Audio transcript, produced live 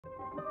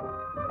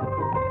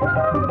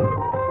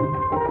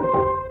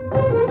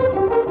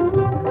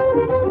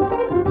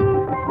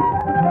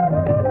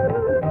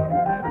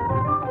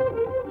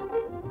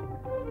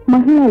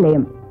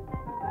മഹിളാലയം.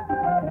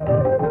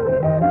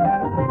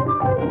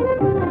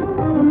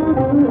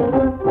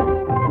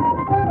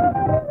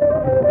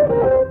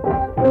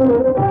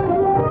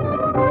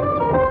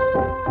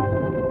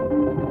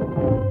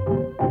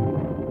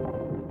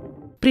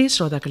 പ്രിയ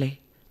ശ്രോതാക്കളെ,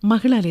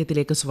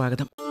 മഹിളാലയത്തിലേക്ക്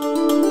സ്വാഗതം.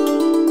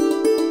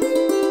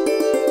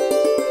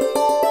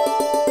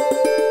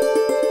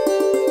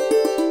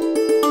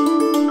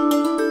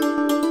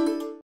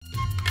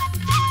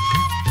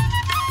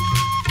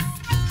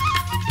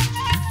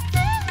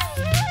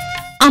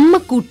 അമ്മ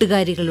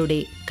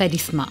കൂട്ടുകാരികളുടെ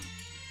കരിസ്മ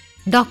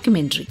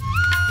ഡോക്യുമെന്ററി.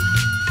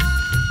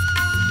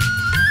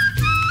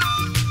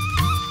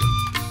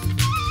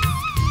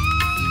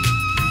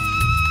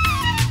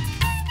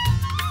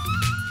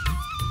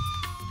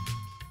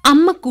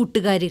 അമ്മ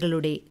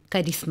കൂട്ടുകാരികളുടെ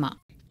കരിസ്മ.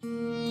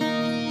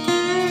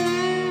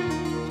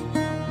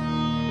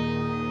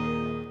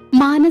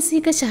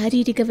 മാനസിക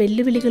ശാരീരിക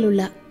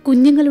വെല്ലുവിളികളുള്ള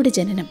കുഞ്ഞുങ്ങളുടെ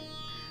ജനനം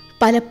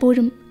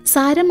പലപ്പോഴും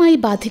സാരമായി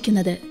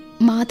ബാധിക്കുന്നത്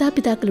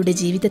മാതാപിതാക്കളുടെ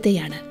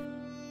ജീവിതത്തെയാണ്.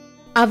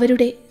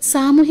 അവരുടെ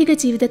സാമൂഹിക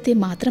ജീവിതത്തെ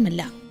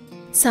മാത്രമല്ല,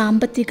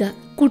 സാമ്പത്തിക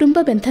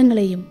കുടുംബ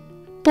ബന്ധങ്ങളെയും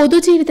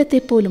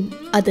പൊതുജീവിതത്തെ പോലും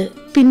അത്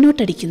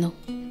പിന്നോട്ടടിക്കുന്നു.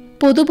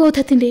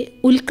 പൊതുബോധത്തിന്റെ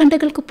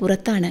ഉത്കണ്ഠകൾക്ക്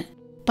പുറത്താണ്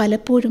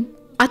പലപ്പോഴും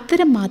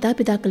അത്തരം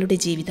മാതാപിതാക്കളുടെ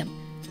ജീവിതം.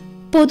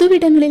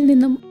 പൊതുവിടങ്ങളിൽ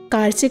നിന്നും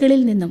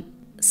കാഴ്ചകളിൽ നിന്നും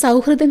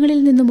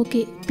സൗഹൃദങ്ങളിൽ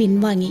നിന്നുമൊക്കെ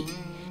പിൻവാങ്ങി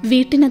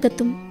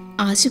വീട്ടിനകത്തും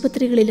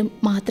ആശുപത്രികളിലും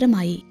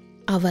മാത്രമായി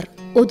അവർ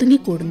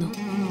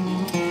ഒതുങ്ങിക്കൂടുന്നു.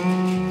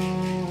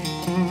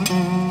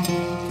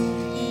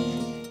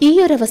 ഈ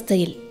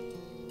ഒരവസ്ഥയിൽ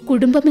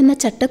കുടുംബമെന്ന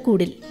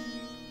ചട്ടക്കൂടിൽ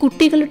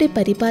കുട്ടികളുടെ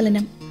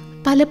പരിപാലനം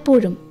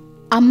പലപ്പോഴും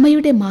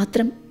അമ്മയുടെ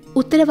മാത്രം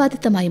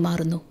ഉത്തരവാദിത്തമായി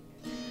മാറുന്നു.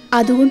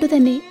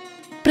 അതുകൊണ്ടുതന്നെ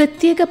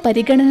പ്രത്യേക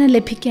പരിഗണന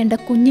ലഭിക്കേണ്ട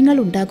കുഞ്ഞുങ്ങൾ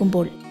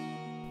ഉണ്ടാകുമ്പോൾ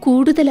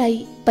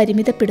കൂടുതലായി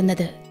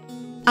പരിമിതപ്പെടുന്നത്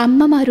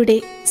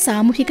അമ്മമാരുടെ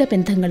സാമൂഹിക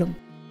ബന്ധങ്ങളും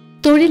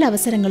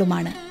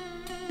തൊഴിലവസരങ്ങളുമാണ്.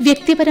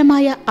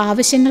 വ്യക്തിപരമായ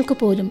ആവശ്യങ്ങൾക്ക്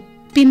പോലും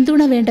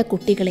പിന്തുണ വേണ്ട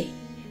കുട്ടികളെ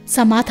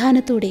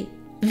സമാധാനത്തോടെ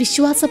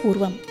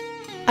വിശ്വാസപൂർവം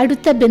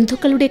അടുത്ത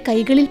ബന്ധുക്കളുടെ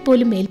കൈകളിൽ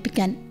പോലും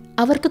ഏൽപ്പിക്കാൻ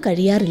അവർക്ക്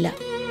കഴിയാറില്ല.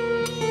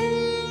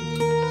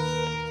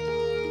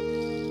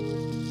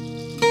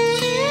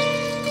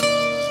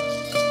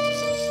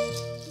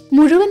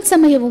 മുഴുവൻ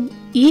സമയവും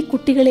ഈ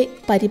കുട്ടികളെ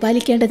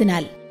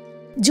പരിപാലിക്കേണ്ടതിനാൽ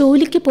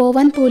ജോലിക്ക്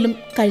പോവാൻ പോലും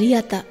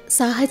കഴിയാത്ത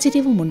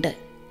സാഹചര്യവുമുണ്ട്.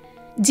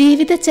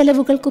 ജീവിത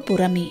ചെലവുകൾക്കു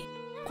പുറമേ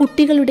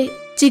കുട്ടികളുടെ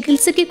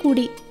ചികിത്സയ്ക്ക്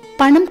കൂടി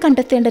പണം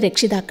കണ്ടെത്തേണ്ട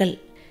രക്ഷിതാക്കൾ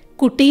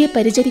കുട്ടിയെ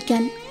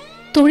പരിചരിക്കാൻ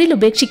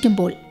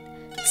തൊഴിലുപേക്ഷിക്കുമ്പോൾ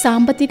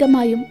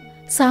സാമ്പത്തികമായും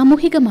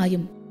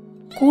സാമൂഹികമായും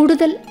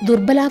കൂടുതൽ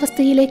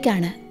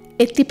ദുർബലാവസ്ഥയിലേക്കാണ്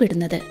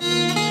എത്തിപ്പെടുന്നത്.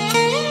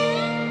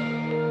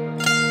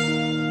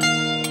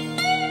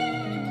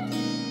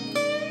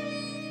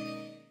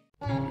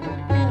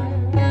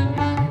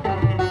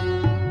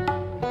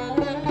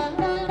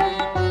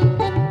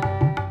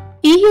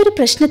 ഈ ഒരു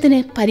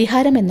പ്രശ്നത്തിന്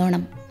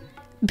പരിഹാരമെന്നോണം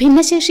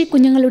ഭിന്നശേഷി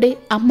കുഞ്ഞുങ്ങളുടെ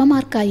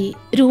അമ്മമാർക്കായി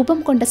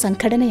രൂപം കൊണ്ട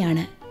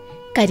സംഘടനയാണ്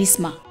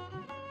കരിസ്മ.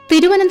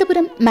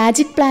 തിരുവനന്തപുരം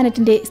മാജിക്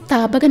പ്ലാനറ്റിന്റെ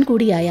സ്ഥാപകൻ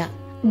കൂടിയായ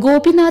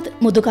ഗോപിനാഥ്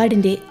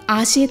മുതുകാടിന്റെ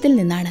ആശയത്തിൽ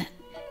നിന്നാണ്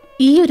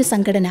ഈ ഒരു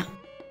സംഘടന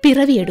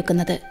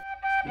പിറവിയെടുക്കുന്നത്.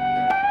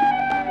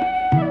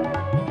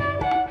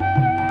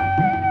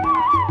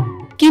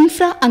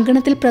 കിൻഫ്ര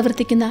അങ്കണത്തിൽ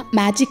പ്രവർത്തിക്കുന്ന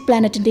മാജിക്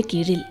പ്ലാനറ്റിന്റെ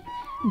കീഴിൽ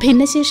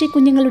ഭിന്നശേഷി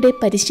കുഞ്ഞുങ്ങളുടെ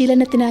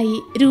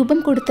പരിശീലനത്തിനായി രൂപം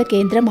കൊടുത്ത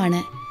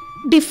കേന്ദ്രമാണ്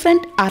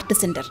ഡിഫറൻറ്റ് ആർട്ട്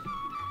സെന്റർ.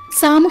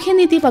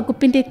 സാമൂഹ്യനീതി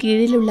വകുപ്പിന്റെ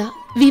കീഴിലുള്ള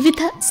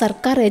വിവിധ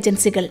സർക്കാർ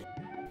ഏജൻസികൾ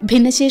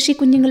ഭിന്നശേഷി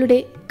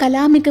കുഞ്ഞുങ്ങളുടെ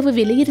കലാമികവ്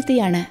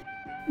വിലയിരുത്തിയാണ്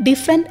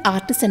ഡിഫറൻറ്റ്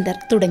ആർട്ട് സെന്റർ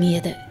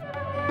തുടങ്ങിയത്.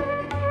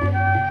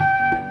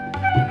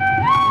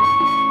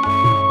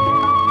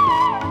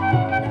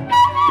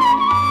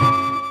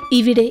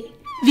 ഇവിടെ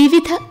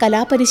വിവിധ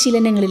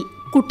കലാപരിശീലനങ്ങളിൽ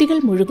കുട്ടികൾ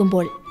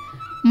മുഴുകുമ്പോൾ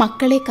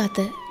മക്കളെ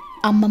കാത്ത്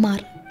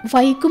അമ്മമാർ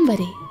വൈകും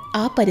വരെ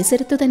ആ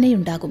പരിസരത്തു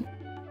തന്നെയുണ്ടാകും.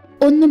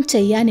 ഒന്നും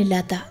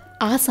ചെയ്യാനില്ലാത്ത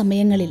ആ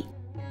സമയങ്ങളിൽ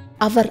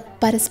അവർ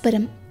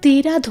പരസ്പരം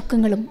തീരാ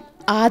ദുഃഖങ്ങളും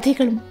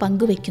ആധികളും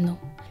പങ്കുവയ്ക്കുന്നു.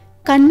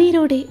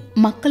 കണ്ണീരോടെ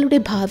മക്കളുടെ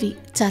ഭാവി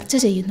ചർച്ച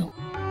ചെയ്യുന്നു.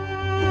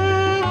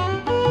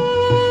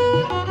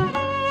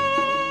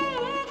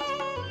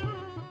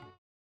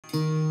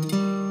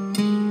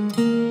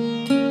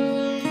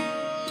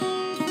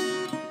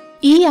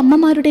 ഈ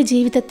അമ്മമാരുടെ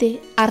ജീവിതത്തെ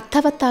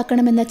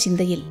അർത്ഥവത്താക്കണമെന്ന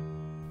ചിന്തയിൽ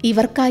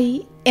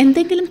ഇവർക്കായി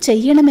എന്തെങ്കിലും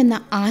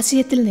ചെയ്യണമെന്ന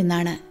ആശയത്തിൽ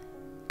നിന്നാണ്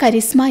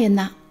കരിസ്മ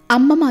എന്ന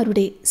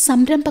അമ്മമാരുടെ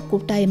സംരംഭ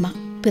കൂട്ടായ്മ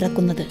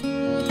പിറക്കുന്നത്.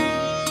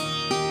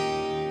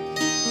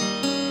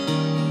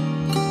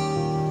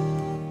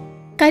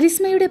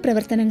 കരിസ്മയുടെ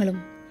പ്രവർത്തനങ്ങളും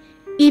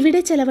ഇവിടെ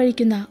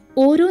ചെലവഴിക്കുന്ന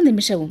ഓരോ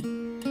നിമിഷവും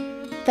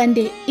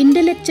തൻ്റെ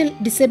ഇന്റലക്ച്വൽ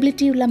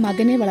ഡിസബിലിറ്റിയുള്ള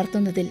മകനെ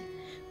വളർത്തുന്നതിൽ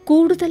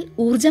കൂടുതൽ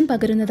ഊർജം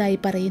പകരുന്നതായി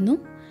പറയുന്നു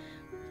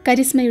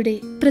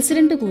കരിസ്മയുടെ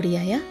പ്രസിഡന്റ്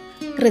കൂടിയായ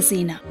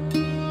റസീന.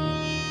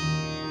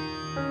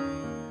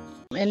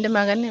 എൻ്റെ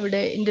മകൻ ഇവിടെ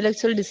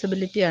ഇന്റലക്ച്വൽ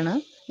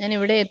ഡിസബിലിറ്റിയാണ്. ഞാൻ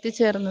ഇവിടെ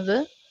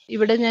എത്തിച്ചേർന്നത്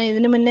ഇവിടെ ഞാൻ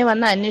ഇതിനു മുന്നേ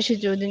വന്ന്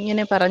അന്വേഷിച്ചു.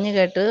 ഇതിങ്ങനെ പറഞ്ഞു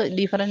കേട്ട്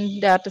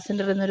ഡിഫറൻറ്റ് ആർട്ട്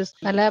സെന്റർ എന്നൊരു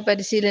കലാ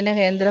പരിശീലന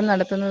കേന്ദ്രം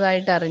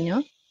നടത്തുന്നതായിട്ട് അറിഞ്ഞു.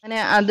 അങ്ങനെ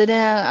അതിനെ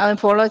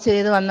ഫോളോ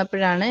ചെയ്ത്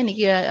വന്നപ്പോഴാണ്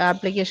എനിക്ക്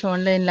ആപ്ലിക്കേഷൻ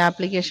ഓൺലൈനിൽ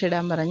ആപ്ലിക്കേഷൻ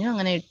ഇടാൻ പറഞ്ഞു.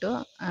 അങ്ങനെ ഇട്ടു.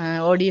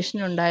 ഓഡീഷൻ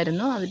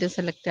ഉണ്ടായിരുന്നു, അതിൽ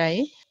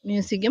സെലക്റ്റായി.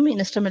 മ്യൂസിക്കും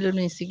ഇൻസ്ട്രുമെൻ്റൽ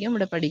മ്യൂസിക്കും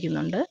ഇവിടെ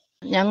പഠിക്കുന്നുണ്ട്.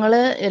 ഞങ്ങൾ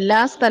എല്ലാ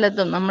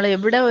സ്ഥലത്തും നമ്മൾ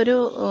എവിടെ ഒരു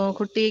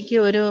കുട്ടിക്ക്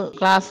ഒരു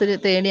ക്ലാസ്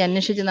തേടി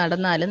അന്വേഷിച്ച്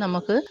നടന്നാലും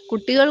നമുക്ക്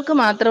കുട്ടികൾക്ക്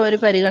മാത്രം ഒരു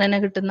പരിഗണന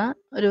കിട്ടുന്ന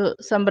ഒരു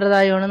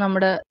സമ്പ്രദായമാണ്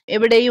നമ്മുടെ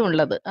എവിടെയും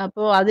ഉള്ളത്.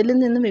 അപ്പോൾ അതിൽ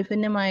നിന്നും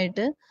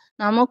വിഭിന്നമായിട്ട്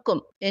നമുക്കും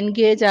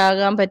എൻഗേജ്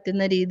ആകാൻ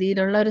പറ്റുന്ന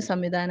രീതിയിലുള്ള ഒരു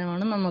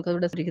സംവിധാനമാണ് നമുക്ക്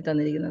ഇവിടെ ഒരുക്കി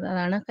തന്നിരിക്കുന്നത്.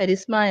 അതാണ്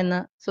കരിസ്മ എന്ന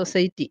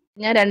സൊസൈറ്റി.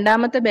 ഞാൻ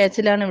 2ാമത്തെ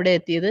ബാച്ചിലാണ് ഇവിടെ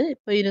എത്തിയത്.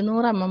 ഇപ്പോൾ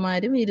 200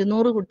 അമ്മമാരും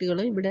 200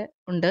 കുട്ടികളും ഇവിടെ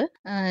ഉണ്ട്.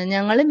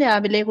 ഞങ്ങളും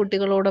രാവിലെ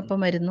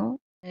കുട്ടികളോടൊപ്പം വരുന്നു.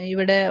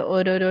 ഇവിടെ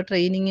ഓരോരോ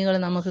ട്രെയിനിങ്ങുകൾ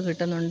നമുക്ക്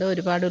കിട്ടുന്നുണ്ട്.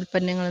 ഒരുപാട്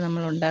ഉൽപ്പന്നങ്ങൾ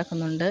നമ്മൾ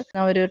ഉണ്ടാക്കുന്നുണ്ട്.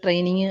 ഒരു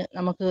ട്രെയിനിങ്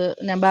നമുക്ക്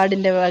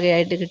നബാർഡിൻ്റെ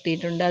വകയായിട്ട്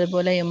കിട്ടിയിട്ടുണ്ട്.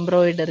 അതുപോലെ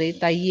എംബ്രോയിഡറി,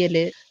 തയ്യൽ,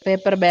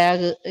 പേപ്പർ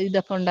ബാഗ്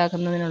ഇതൊക്കെ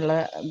ഉണ്ടാക്കുന്നതിനുള്ള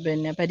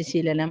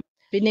പരിശീലനം.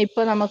 പിന്നെ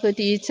ഇപ്പോൾ നമുക്ക്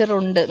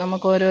ടീച്ചറുണ്ട്.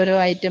 നമുക്ക് ഓരോരോ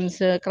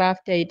ഐറ്റംസ്,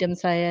 ക്രാഫ്റ്റ്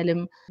ഐറ്റംസ് ആയാലും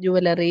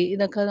ജുവലറി,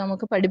 ഇതൊക്കെ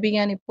നമുക്ക്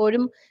പഠിപ്പിക്കാൻ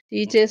ഇപ്പോഴും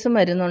ടീച്ചേഴ്സും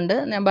വരുന്നുണ്ട്.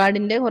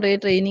 നബാർഡിൻ്റെ കുറേ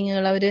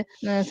ട്രെയിനിങ്ങുകൾ അവർ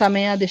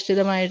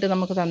സമയാധിഷ്ഠിതമായിട്ട്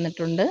നമുക്ക്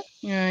തന്നിട്ടുണ്ട്.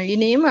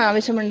 ഇനിയും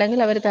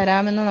ആവശ്യമുണ്ടെങ്കിൽ അവർ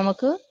തരാമെന്ന്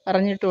നമുക്ക്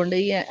പറഞ്ഞിട്ടുണ്ട്.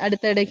 ഈ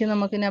അടുത്തിടയ്ക്ക്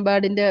നമുക്ക്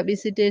നബാർഡിൻ്റെ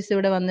വിസിറ്റേഴ്സ്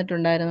ഇവിടെ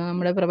വന്നിട്ടുണ്ടായിരുന്നു.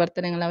 നമ്മുടെ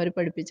പ്രവർത്തനങ്ങൾ, അവർ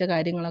പഠിപ്പിച്ച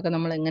കാര്യങ്ങളൊക്കെ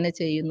നമ്മൾ എങ്ങനെ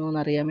ചെയ്യുന്നു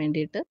എന്നറിയാൻ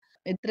വേണ്ടിയിട്ട്.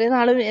 ഇത്രയും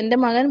നാളും എൻ്റെ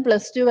മകൻ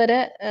 +2 വരെ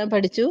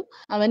പഠിച്ചു.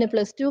 അവന്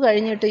 +2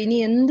 കഴിഞ്ഞിട്ട് ഇനി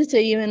എന്ത്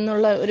ചെയ്യും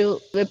എന്നുള്ള ഒരു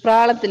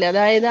വെപ്രാളത്തിൽ,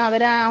 അതായത്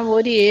ആ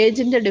ഒരു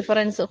ഏജിൻ്റെ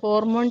ഡിഫറൻസ്,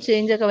 ഹോർമോൺ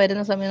ചേഞ്ച് ഒക്കെ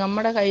വരുന്ന സമയം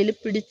നമ്മുടെ കയ്യിൽ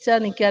പിടിച്ചാൽ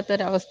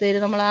നിൽക്കാത്തൊരവസ്ഥയിൽ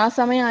നമ്മൾ, ആ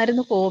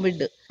സമയമായിരുന്നു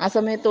കോവിഡ്. ആ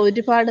സമയത്ത്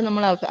ഒരുപാട്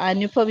നമ്മൾ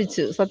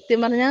അനുഭവിച്ചു.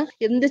 സത്യം പറഞ്ഞാൽ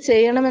എന്ത്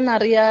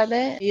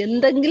ചെയ്യണമെന്നറിയാതെ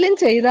എന്തെങ്കിലും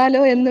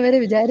ചെയ്താലോ എന്ന് വരെ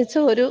വിചാരിച്ച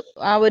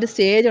ആ ഒരു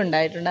സ്റ്റേജ്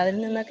ഉണ്ടായിട്ടുണ്ട്. അതിൽ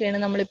നിന്നൊക്കെയാണ്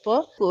നമ്മളിപ്പോൾ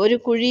ഒരു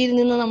കുഴിയിൽ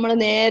നിന്ന് നമ്മൾ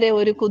നേരെ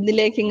ഒരു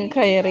കുന്നിലേക്ക് ഇങ്ങ്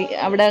കയറി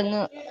അവിടെ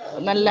അങ്ങ്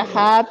നല്ല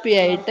ഹാപ്പി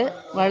ആയിട്ട്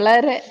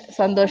വളരെ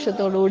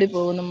സന്തോഷത്തോടു കൂടി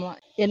പോകുന്നു.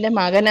 എൻ്റെ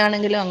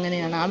മകനാണെങ്കിലും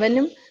അങ്ങനെയാണ്.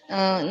 അവനും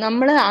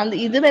നമ്മൾ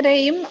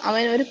ഇതുവരെയും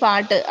അവൻ ഒരു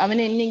പാട്ട്, അവൻ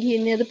എനിക്ക്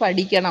ഇനി അത്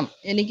പഠിക്കണം,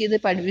 എനിക്കിത്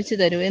പഠിപ്പിച്ചു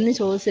തരൂ എന്ന്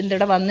ചോദിച്ചിട്ട്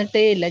ഇവിടെ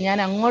വന്നിട്ടേ ഇല്ല. ഞാൻ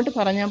അങ്ങോട്ട്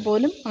പറഞ്ഞാൽ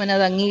പോലും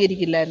അവനത്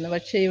അംഗീകരിക്കില്ലായിരുന്നു.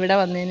 പക്ഷേ ഇവിടെ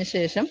വന്നതിന്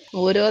ശേഷം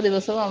ഓരോ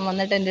ദിവസവും അവൻ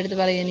വന്നിട്ട് എൻ്റെ അടുത്ത്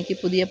പറയും, എനിക്ക്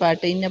പുതിയ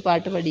പാട്ട്, ഇന്ന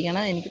പാട്ട്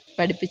പഠിക്കണം, എനിക്ക്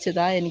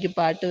പഠിപ്പിച്ചതാ, എനിക്ക്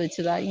പാട്ട്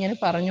വെച്ചതാ, ഇങ്ങനെ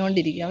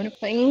പറഞ്ഞുകൊണ്ടിരിക്കും. അവന്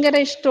ഭയങ്കര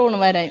ഇഷ്ടമാണ്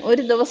വരാൻ.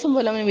 ഒരു ദിവസം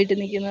പോലും അവന് വീട്ടിൽ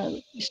നിൽക്കുന്നത്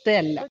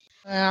ഇഷ്ടമല്ല.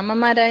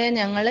 അമ്മമാരായ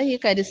ഞങ്ങൾ ഈ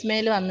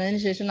കരിസ്മയിൽ വന്നതിന്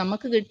ശേഷം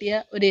നമുക്ക് കിട്ടിയ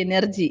ഒരു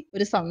എനർജി,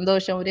 ഒരു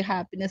സന്തോഷം, ഒരു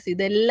ഹാപ്പിനെസ്,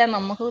 ഇതെല്ലാം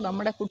നമുക്ക്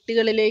നമ്മുടെ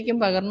കുട്ടികളിലേക്കും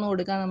പകർന്നു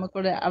കൊടുക്കാൻ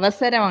നമുക്കൊരു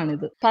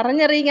അവസരമാണിത്.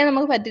 പറഞ്ഞറിയിക്കാൻ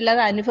നമുക്ക് പറ്റില്ല.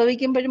 അത്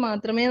അനുഭവിക്കുമ്പോൾ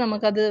മാത്രമേ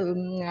നമുക്കത്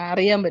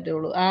അറിയാൻ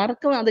പറ്റുള്ളൂ.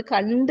 ആർക്കും അത്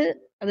കണ്ട്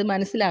അത്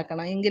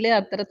മനസ്സിലാക്കണം. എങ്കിലേ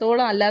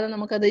അത്രത്തോളം, അല്ലാതെ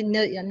നമുക്കത്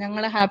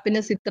ഞങ്ങളെ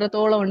ഹാപ്പിനെസ്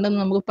ഇത്രത്തോളം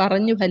ഉണ്ടെന്ന് നമുക്ക്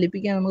പറഞ്ഞു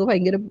ഫലിപ്പിക്കാൻ നമുക്ക്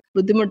ഭയങ്കര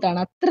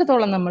ബുദ്ധിമുട്ടാണ്.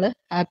 അത്രത്തോളം നമ്മൾ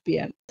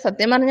ഹാപ്പിയാണ്.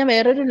 സത്യം പറഞ്ഞാൽ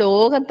വേറൊരു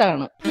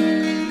ലോകത്താണ്.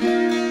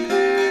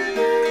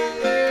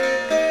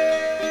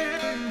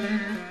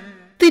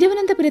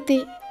 തിരുവനന്തപുരത്തെ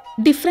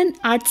ഡിഫറൻറ്റ്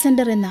ആർട്ട്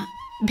സെന്റർ എന്ന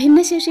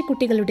ഭിന്നശേഷി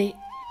കുട്ടികളുടെ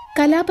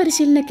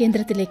കലാപരിശീലന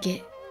കേന്ദ്രത്തിലേക്ക്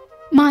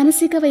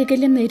മാനസിക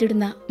വൈകല്യം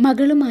നേരിടുന്ന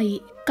മകളുമായി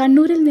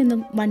കണ്ണൂരിൽ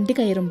നിന്നും വണ്ടി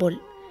കയറുമ്പോൾ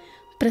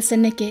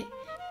പ്രസന്നയ്ക്ക്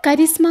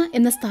കരിസ്മ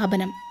എന്ന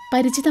സ്ഥാപനം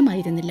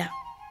പരിചിതമായിരുന്നില്ല.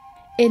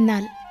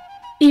 എന്നാൽ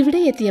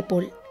ഇവിടെ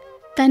എത്തിയപ്പോൾ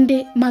തൻ്റെ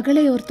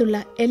മകളെയോർത്തുള്ള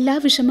എല്ലാ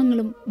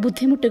വിഷമങ്ങളും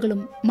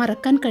ബുദ്ധിമുട്ടുകളും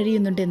മറക്കാൻ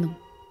കഴിയുന്നുണ്ടെന്നും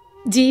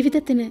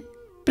ജീവിതത്തിന്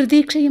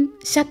പ്രതീക്ഷയും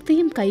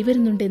ശക്തിയും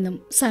കൈവരുന്നുണ്ടെന്നും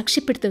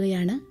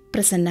സാക്ഷ്യപ്പെടുത്തുകയാണ്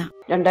പ്രസന്ന.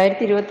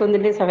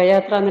 2021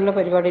 സഹയാത്ര എന്നുള്ള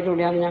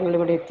പരിപാടിയിലൂടെയാണ് ഞങ്ങൾ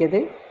ഇവിടെ എത്തിയത്.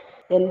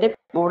 എൻ്റെ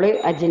മോള്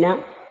അജിന,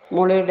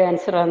 മോള്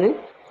ഡാൻസറാണ്.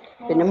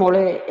 പിന്നെ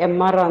മോള്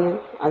MR ആണ്.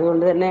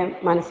 അതുകൊണ്ട് തന്നെ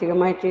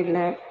മാനസികമായിട്ടുള്ള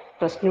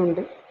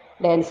പ്രശ്നമുണ്ട്.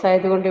 ഡാൻസ്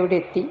ആയതുകൊണ്ട് ഇവിടെ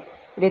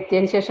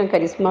എത്തിയതിന് ശേഷം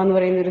കരിസ്മ എന്ന്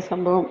പറയുന്നൊരു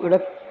സംഭവം ഇവിടെ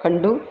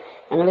കണ്ടു.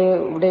 ഞങ്ങൾ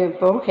ഇവിടെ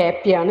ഇപ്പോൾ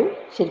ഹാപ്പിയാണ്.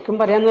 ശരിക്കും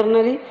പറയാമെന്ന്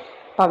പറഞ്ഞാൽ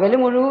പകൽ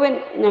മുഴുവൻ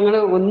ഞങ്ങൾ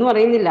ഒന്നും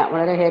അറിയുന്നില്ല,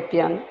 വളരെ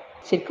ഹാപ്പിയാണ്.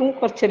 ശരിക്കും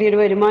ചെറിയൊരു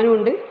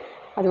വരുമാനമുണ്ട്.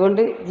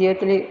 അതുകൊണ്ട്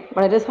ജീവിതത്തിൽ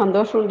വളരെ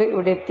സന്തോഷമുണ്ട്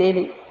ഇവിടെ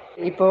എത്തിയതിൽ.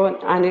 ഇപ്പോൾ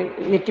ഞാൻ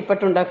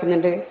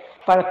നെറ്റിപ്പട്ടുണ്ടാക്കുന്നുണ്ട്,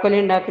 പഴക്കൊല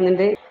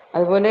ഉണ്ടാക്കുന്നുണ്ട്,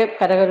 അതുപോലെ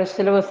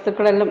കരകൗശല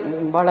വസ്തുക്കളെല്ലാം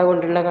വള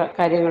കൊണ്ടുള്ള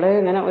കാര്യങ്ങൾ,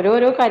 ഇങ്ങനെ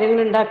ഓരോരോ കാര്യങ്ങൾ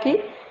ഉണ്ടാക്കി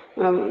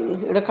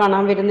ഇവിടെ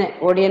കാണാൻ വരുന്ന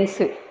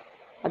ഓഡിയൻസ്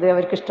അത്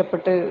അവർക്ക്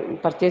ഇഷ്ടപ്പെട്ട്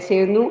പർച്ചേസ്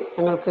ചെയ്യുന്നു.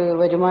 ഞങ്ങൾക്ക്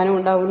വരുമാനം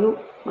ഉണ്ടാകുന്നു.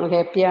 നമ്മൾ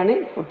ഹാപ്പിയാണ്,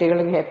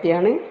 കുട്ടികളും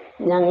ഹാപ്പിയാണ്.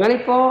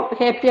 ഞങ്ങളിപ്പോൾ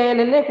ഹാപ്പി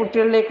ആയാലല്ലേ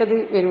കുട്ടികളിലേക്കത്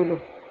വരുള്ളൂ.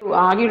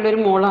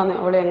 ആകെയുള്ളൊരു മോളാണ്.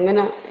 അവൾ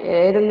എങ്ങനെ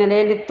ഏത്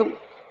നിലയിലെത്തും,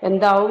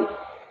 എന്താവും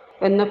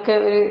എന്നൊക്കെ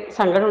ഒരു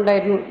സങ്കടം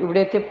ഉണ്ടായിരുന്നു. ഇവിടെ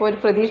എത്തിയപ്പോൾ ഒരു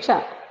പ്രതീക്ഷ,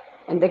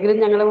 എന്തെങ്കിലും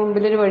ഞങ്ങളുടെ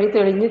മുമ്പിലൊരു വഴി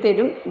തെളിഞ്ഞു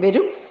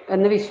വരും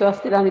എന്ന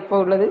വിശ്വാസത്തിലാണ് ഇപ്പോൾ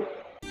ഉള്ളത്.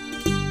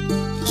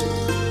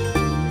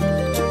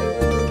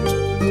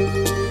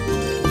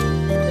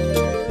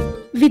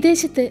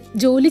 വിദേശത്ത്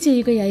ജോലി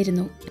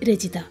ചെയ്യുകയായിരുന്നു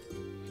രജിത.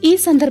 ഈ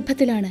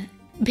സന്ദർഭത്തിലാണ്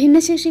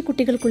ഭിന്നശേഷി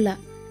കുട്ടികൾക്കുള്ള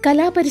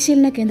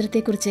കലാപരിശീലന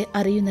കേന്ദ്രത്തെക്കുറിച്ച്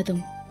അറിയുന്നതും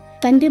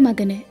തൻ്റെ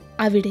മകന്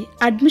അവിടെ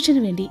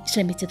അഡ്മിഷന് വേണ്ടി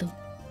ശ്രമിച്ചതും.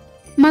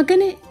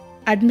 മകന്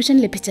അഡ്മിഷൻ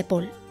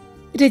ലഭിച്ചപ്പോൾ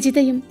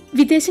രജിതയും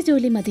വിദേശ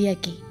ജോലി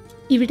മതിയാക്കി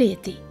ഇവിടെ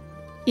എത്തി.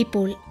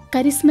 ഇപ്പോൾ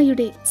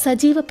കരിസ്മയുടെ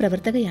സജീവ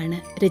പ്രവർത്തകയാണ്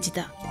രജിത.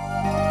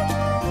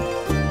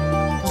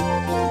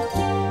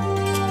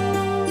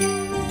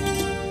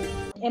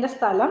 എൻ്റെ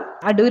സ്ഥലം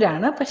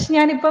അടൂരാണ്. പക്ഷെ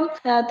ഞാനിപ്പം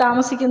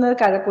താമസിക്കുന്നത്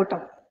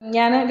കഴക്കൂട്ടം.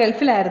 ഞാൻ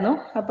ഗൾഫിലായിരുന്നു.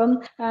 അപ്പം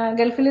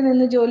ഗൾഫിൽ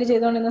നിന്ന് ജോലി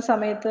ചെയ്തുകൊണ്ടിരുന്ന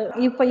സമയത്ത്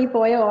ഈ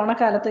പോയ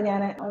ഓണക്കാലത്ത്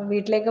ഞാൻ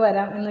വീട്ടിലേക്ക്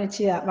വരാം എന്ന്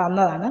വെച്ച്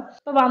വന്നതാണ്.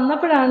 അപ്പോൾ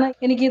വന്നപ്പോഴാണ്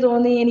എനിക്ക്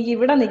തോന്നി എനിക്ക്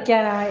ഇവിടെ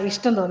നിൽക്കാനാണ്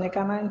ഇഷ്ടം തോന്നി.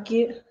 കാരണം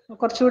എനിക്ക്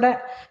കുറച്ചുകൂടെ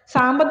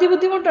സാമ്പത്തിക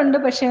ബുദ്ധിമുട്ടുണ്ട്,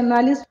 പക്ഷെ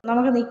എന്നാലും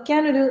നമുക്ക്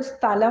നിൽക്കാനൊരു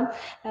സ്ഥലം,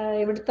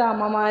 ഇവിടുത്തെ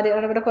അമ്മമാർ,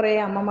 ഇവിടെ കുറേ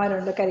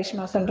അമ്മമാരുണ്ട്,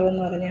 കരിഷ്മ സെൻറ്റർ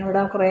എന്ന് പറഞ്ഞ്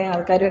അവിടെ കുറേ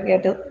ആൾക്കാരൊക്കെ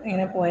ആയിട്ട്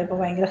ഇങ്ങനെ പോയപ്പോൾ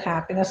ഭയങ്കര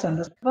ഹാപ്പിനെസ്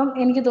ഉണ്ട്. അപ്പം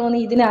എനിക്ക് തോന്നി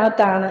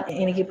ഇതിനകത്താണ്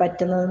എനിക്ക്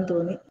പറ്റുന്നതെന്ന്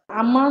തോന്നി.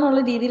 അമ്മ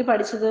എന്നുള്ള രീതിയിൽ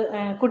പഠിച്ചത്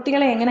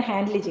കുട്ടികളെ എങ്ങനെ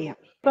ഹാൻഡിൽ ചെയ്യാം.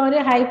 ഇപ്പം ഒരു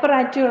ഹൈപ്പർ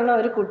ആക്റ്റീവ് ഉള്ള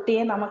ഒരു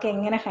കുട്ടിയെ നമുക്ക്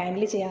എങ്ങനെ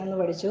ഹാൻഡിൽ ചെയ്യാമെന്ന്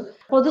പഠിച്ചു.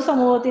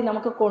 പൊതുസമൂഹത്തിൽ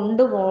നമുക്ക്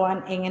കൊണ്ടുപോകാൻ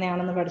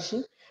എങ്ങനെയാണെന്ന് പഠിച്ചു.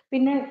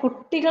 പിന്നെ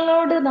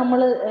കുട്ടികളോട്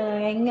നമ്മൾ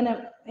എങ്ങനെ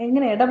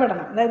എങ്ങനെ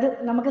ഇടപെടണം, അതായത്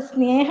നമുക്ക്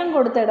സ്നേഹം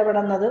കൊടുത്ത്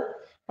ഇടപെടുന്നത്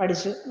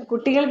പഠിച്ചു.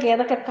 കുട്ടികൾക്ക്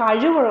ഏതൊക്കെ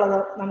കഴിവുള്ളത്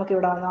നമുക്ക്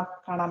ഇവിടെ വന്നാൽ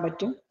കാണാൻ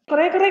പറ്റും.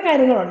 കുറേ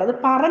കാര്യങ്ങളുണ്ട്, അത്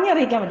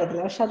പറഞ്ഞറിയിക്കാൻ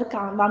പറ്റത്തില്ല, പക്ഷെ അത്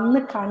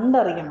വന്ന്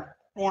കണ്ടറിയണം.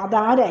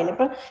 അതാരായാലും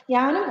ഇപ്പം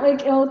ഞാനും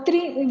ഒത്തിരി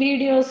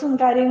വീഡിയോസും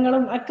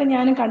കാര്യങ്ങളും ഒക്കെ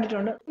ഞാനും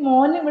കണ്ടിട്ടുണ്ട്.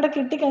 മോന് ഇവിടെ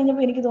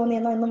കിട്ടിക്കഴിഞ്ഞപ്പോൾ എനിക്ക് തോന്നി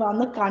എന്നാൽ ഇന്ന്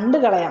വന്ന് കണ്ടു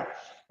കളയാം.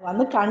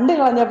 വന്ന് കണ്ടു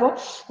കളഞ്ഞപ്പോൾ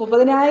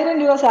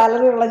 30,000 രൂപ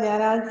സാലറി ഉള്ള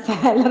ഞാൻ ആ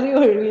സാലറി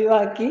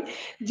ഒഴിവാക്കി,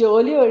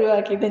 ജോലി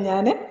ഒഴിവാക്കിയിട്ട്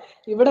ഞാൻ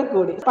ഇവിടെ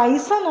കൂടി.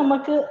 പൈസ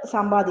നമുക്ക്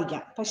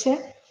സമ്പാദിക്കാം, പക്ഷെ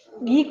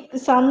ഈ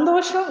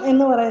സന്തോഷം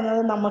എന്ന്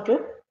പറയുന്നത് നമുക്ക്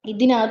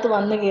ഇതിനകത്ത്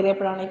വന്ന്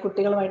കയറിയപ്പോഴാണ്, ഈ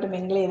കുട്ടികളുമായിട്ട്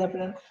മിങ്കിൾ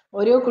ചെയ്തപ്പോഴാണ്,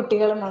 ഓരോ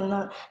കുട്ടികളും വന്ന്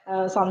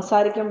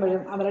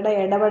സംസാരിക്കുമ്പോഴും അവരുടെ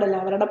ഇടപെടൽ,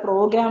 അവരുടെ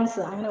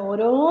പ്രോഗ്രാംസ്, അങ്ങനെ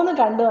ഓരോന്ന്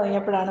കണ്ടു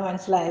തുടങ്ങിയപ്പോഴാണ്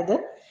മനസ്സിലായത്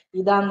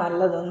ഇതാ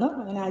നല്ലതെന്ന്.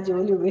 അങ്ങനെ ആ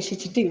ജോലി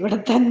ഉപേക്ഷിച്ചിട്ട് ഇവിടെ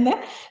തന്നെ,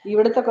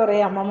 ഇവിടുത്തെ കുറേ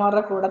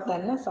അമ്മമാരുടെ കൂടെ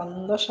തന്നെ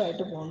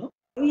സന്തോഷമായിട്ട് പോകുന്നു.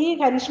 ഈ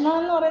കരിഷ്മ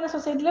എന്ന് പറയുന്ന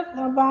സൊസൈറ്റിയിൽ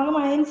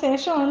ഭാഗമായതിനു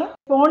ശേഷമാണ്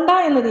പോണ്ട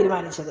എന്ന്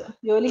തീരുമാനിച്ചത്.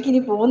 ജോലിക്ക്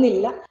ഇനി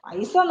പോകുന്നില്ല,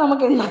 പൈസ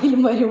നമുക്ക്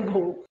എന്തായാലും വരും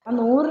പോകും. ആ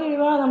 100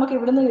 രൂപ നമുക്ക്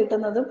ഇവിടുന്ന്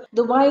കിട്ടുന്നതും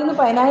ദുബായിൽ നിന്ന്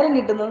 10,000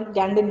 കിട്ടുന്നതും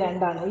രണ്ടും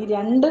രണ്ടാണ്. ഈ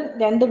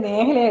രണ്ട്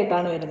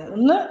മേഖലയായിട്ടാണ് വരുന്നത്.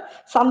 ഒന്ന്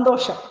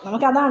സന്തോഷം,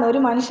 നമുക്കതാണ്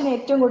ഒരു മനുഷ്യന്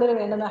ഏറ്റവും കൂടുതൽ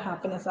വേണ്ടുന്ന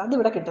ഹാപ്പിനെസ്,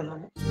 അതിവിടെ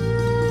കിട്ടുന്നുണ്ട്.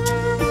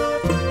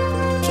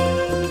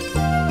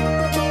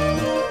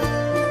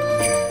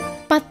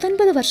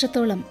 19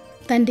 വർഷത്തോളം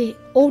തന്റെ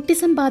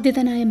ഓട്ടിസം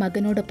ബാധിതനായ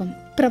മകനോടൊപ്പം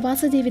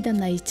പ്രവാസ ജീവിതം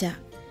നയിച്ച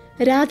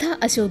രാധ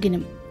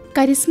അശോകിനും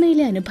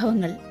കരിസ്മയിലെ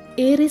അനുഭവങ്ങൾ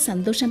ഏറെ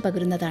സന്തോഷം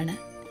പകരുന്നതാണ്.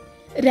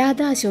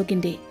 രാധ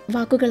അശോകിന്റെ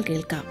വാക്കുകൾ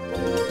കേൾക്കാം.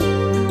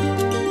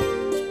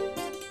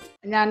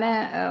 ഞാൻ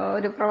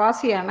ഒരു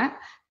പ്രവാസിയാണ്.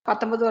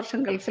 19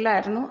 വർഷം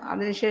ഗൾഫിലായിരുന്നു.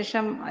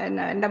 അതിനുശേഷം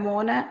എൻ്റെ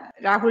മോന്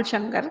രാഹുൽ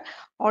ശങ്കർ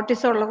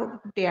ഓട്ടിസം ഉള്ള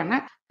കുട്ടിയാണ്.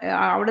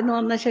 അവിടുന്ന്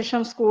വന്ന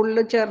ശേഷം സ്കൂളിൽ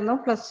ചേർന്നു,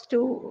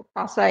 +2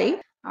 പാസ്സായി.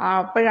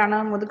 അപ്പോഴാണ്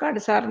മുതുകാട്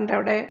സാറിൻ്റെ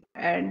അവിടെ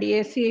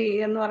DAC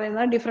എന്ന്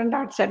പറയുന്നത് ഡിഫറെൻ്റ്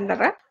ആർട്ട് സെൻറ്റർ,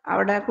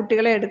 അവിടെ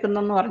കുട്ടികളെ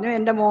എടുക്കുന്നെന്ന് പറഞ്ഞു.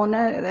 എൻ്റെ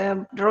മോന്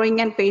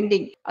ഡ്രോയിങ് ആൻഡ്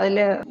പെയിൻറ്റിങ് അതിൽ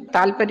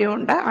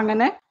താല്പര്യമുണ്ട്.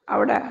 അങ്ങനെ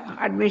അവിടെ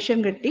അഡ്മിഷൻ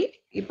കിട്ടി.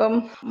 ഇപ്പം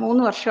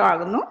 3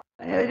 വർഷമാകുന്നു.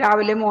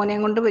 രാവിലെ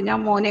ഞാൻ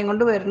മോനെയും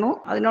കൊണ്ട് വരുന്നു.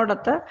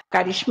 അതിനോടൊത്ത്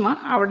കരിഷ്മ,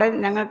 അവിടെ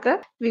ഞങ്ങൾക്ക്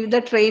വിവിധ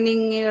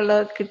ട്രെയിനിങ്ങുകൾ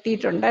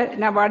കിട്ടിയിട്ടുണ്ട്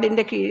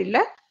നബാർഡിൻ്റെ കീഴിൽ.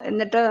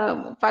 എന്നിട്ട്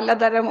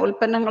പലതരം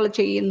ഉൽപ്പന്നങ്ങൾ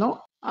ചെയ്യുന്നു.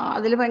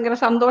 അതിൽ ഭയങ്കര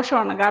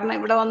സന്തോഷമാണ്. കാരണം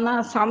ഇവിടെ വന്ന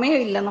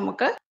സമയമില്ല,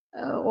 നമുക്ക്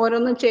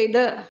ഓരോന്നും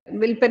ചെയ്ത്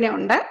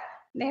വിൽപ്പനയുണ്ട്.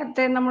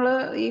 നേരത്തെ നമ്മൾ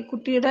ഈ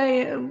കുട്ടിയുടെ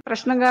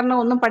പ്രശ്നം കാരണം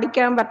ഒന്നും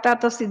പഠിക്കാൻ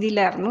പറ്റാത്ത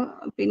സ്ഥിതിയിലായിരുന്നു.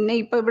 പിന്നെ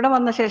ഇപ്പൊ ഇവിടെ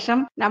വന്ന ശേഷം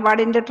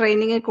നബാർഡിന്റെ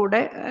ട്രെയിനിങ്ങിൽ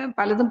കൂടെ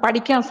പലതും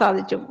പഠിക്കാൻ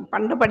സാധിച്ചു.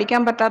 പണ്ട്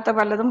പഠിക്കാൻ പറ്റാത്ത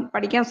പലതും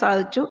പഠിക്കാൻ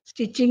സാധിച്ചു.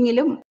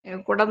 സ്റ്റിച്ചിങ്ങിലും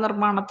കുട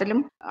നിർമ്മാണത്തിലും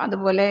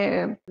അതുപോലെ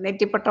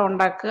നെറ്റിപ്പട്ടം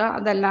ഉണ്ടാക്കുക,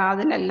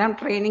 അതിനെല്ലാം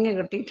ട്രെയിനിങ്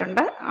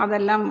കിട്ടിയിട്ടുണ്ട്.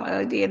 അതെല്ലാം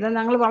ചെയ്ത്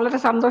ഞങ്ങൾ വളരെ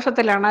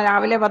സന്തോഷത്തിലാണ്.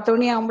 രാവിലെ 10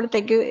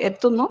 മണിയാകുമ്പോഴത്തേക്ക്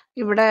എത്തുന്നു.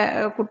 ഇവിടെ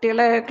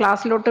കുട്ടികളെ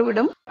ക്ലാസ്സിലോട്ട്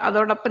വിടും.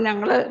 അതോടൊപ്പം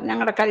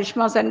ഞങ്ങളുടെ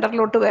കരിഷ്മ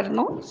സെന്ററിലോട്ട്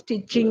വരുന്നു.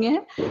 സ്റ്റിച്ചിങ്,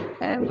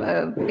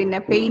 പിന്നെ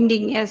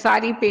പെയിന്റിങ്,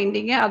 സാരി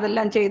പെയിന്റിങ്,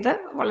 അതെല്ലാം ചെയ്ത്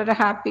വളരെ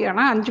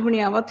ഹാപ്പിയാണ്. 5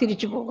 മണിയാകുമ്പോൾ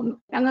തിരിച്ചു പോകുന്നു.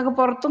 ഞങ്ങൾക്ക്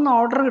പുറത്തുനിന്ന്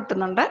ഓർഡർ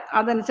കിട്ടുന്നുണ്ട്,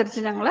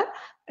 അതനുസരിച്ച് ഞങ്ങൾ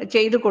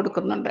ചെയ്തു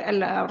കൊടുക്കുന്നുണ്ട്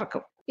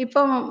എല്ലാവർക്കും.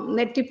 ഇപ്പം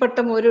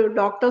നെറ്റിപ്പട്ടം ഒരു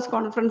ഡോക്ടേഴ്സ്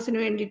കോൺഫറൻസിന്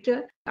വേണ്ടിയിട്ട്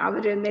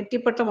അവർ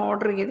നെറ്റിപ്പട്ടം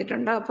ഓർഡർ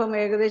ചെയ്തിട്ടുണ്ട്. അപ്പം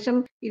ഏകദേശം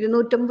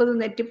 250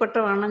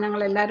 നെറ്റിപ്പട്ടമാണ്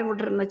ഞങ്ങൾ എല്ലാവരും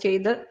കൂടെ ഇരുന്ന്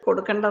ചെയ്ത്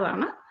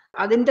കൊടുക്കേണ്ടതാണ്.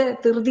 അതിൻ്റെ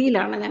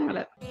ധൃതിയിലാണ് ഞങ്ങൾ.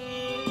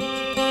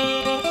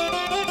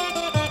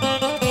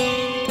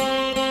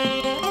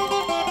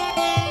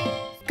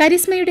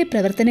 കരിസ്മയുടെ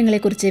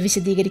പ്രവർത്തനങ്ങളെക്കുറിച്ച്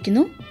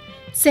വിശദീകരിക്കുന്നു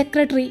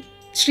സെക്രട്ടറി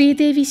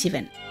ശ്രീദേവി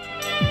ശിവൻ.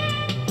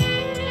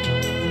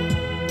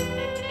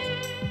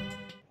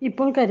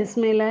 ഇപ്പോൾ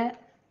കരിസ്മയിൽ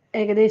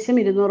ഏകദേശം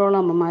 200ഓളം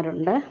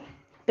അമ്മമാരുണ്ട്.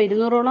 അപ്പോൾ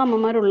 200ഓളം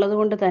അമ്മമാരുള്ളത്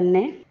കൊണ്ട്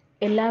തന്നെ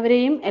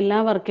എല്ലാവരെയും എല്ലാ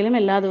വർക്കിലും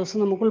എല്ലാ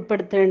ദിവസവും നമുക്ക്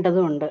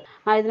ഉൾപ്പെടുത്തേണ്ടതുണ്ട്.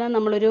 ആയതിനാൽ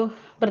നമ്മളൊരു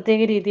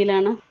പ്രത്യേക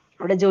രീതിയിലാണ്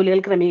അവിടെ ജോലികൾ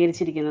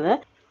ക്രമീകരിച്ചിരിക്കുന്നത്.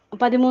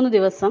 13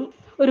 ദിവസം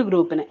ഒരു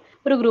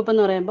ഗ്രൂപ്പ്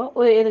എന്ന് പറയുമ്പോൾ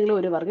ഏതെങ്കിലും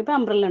ഒരു വർക്ക്, ഇപ്പോൾ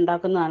അംബ്രല്ല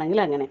ഉണ്ടാക്കുന്നതാണെങ്കിൽ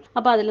അങ്ങനെ.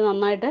 അപ്പോൾ അതിൽ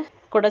നന്നായിട്ട്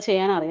കുട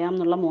ചെയ്യാൻ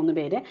അറിയാമെന്നുള്ള 3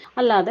 പേര്,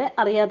 അല്ലാതെ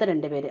അറിയാത്ത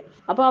 2 പേര്.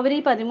 അപ്പോൾ അവർ ഈ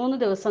 13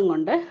 ദിവസം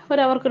കൊണ്ട്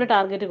അവർക്കൊരു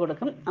ടാർഗറ്റ്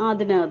കൊടുക്കും,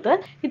 അതിനകത്ത്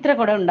ഇത്ര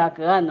കുട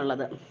ഉണ്ടാക്കുക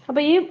എന്നുള്ളത്.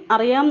 അപ്പോൾ ഈ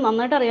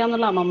നന്നായിട്ട്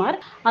അറിയാമെന്നുള്ള അമ്മമാർ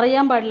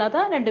അറിയാൻ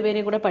പാടില്ലാത്ത 2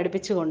 പേരെയും കൂടെ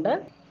പഠിപ്പിച്ചുകൊണ്ട്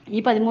ഈ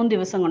 13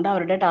 ദിവസം കൊണ്ട്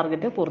അവരുടെ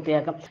ടാർഗറ്റ്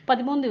പൂർത്തിയാക്കും.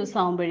 13 ദിവസം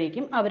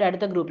ആകുമ്പോഴേക്കും അവർ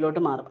അടുത്ത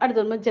ഗ്രൂപ്പിലോട്ട് മാറും. അടുത്ത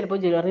വരുമ്പോൾ ചിലപ്പോൾ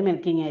ജ്വല്ലറി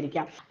മേക്കിംഗ്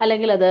ആയിരിക്കാം,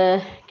 അല്ലെങ്കിൽ അത്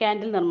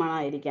ക്യാൻഡിൽ നിർമ്മാണം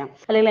ആയിരിക്കാം,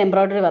 അല്ലെങ്കിൽ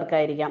എംബ്രോയ്ഡറി വർക്ക്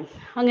ആയിരിക്കാം.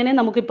 അങ്ങനെ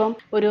നമുക്കിപ്പം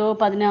ഒരു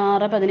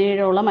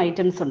 16-17ഓളം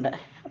ഐറ്റംസ് ഉണ്ട്.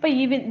 അപ്പോൾ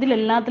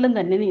ഇതിലെല്ലാത്തിലും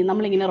തന്നെ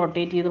നമ്മളിങ്ങനെ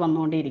റൊട്ടേറ്റ് ചെയ്ത്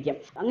വന്നുകൊണ്ടേയിരിക്കും.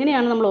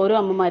 അങ്ങനെയാണ് നമ്മൾ ഓരോ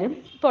അമ്മമാരും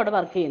ഇപ്പോൾ അവിടെ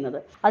വർക്ക് ചെയ്യുന്നത്.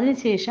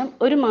 അതിനുശേഷം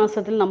ഒരു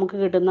മാസത്തിൽ നമുക്ക്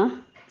കിട്ടുന്ന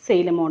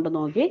സെയിൽ എമൗണ്ട്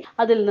നോക്കി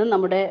അതിൽ നിന്ന്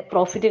നമ്മുടെ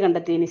പ്രോഫിറ്റ്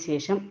കണ്ടെത്തിയതിന്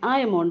ശേഷം ആ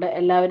എമൗണ്ട്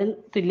എല്ലാവരും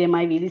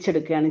തുല്യമായി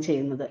വീതിച്ചെടുക്കുകയാണ്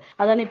ചെയ്യുന്നത്.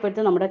 അതാണ്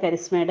ഇപ്പോഴത്തെ നമ്മുടെ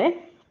കരിസ്മയുടെ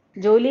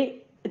ജോലി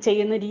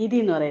ചെയ്യുന്ന രീതി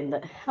എന്ന്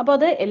പറയുന്നത്. അപ്പോൾ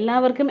അത്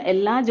എല്ലാവർക്കും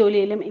എല്ലാ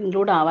ജോലിയിലും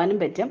ഇൻക്ലൂഡ് ആവാനും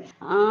പറ്റും.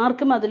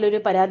 ആർക്കും അതിലൊരു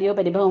പരാതിയോ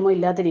പരിഭവമോ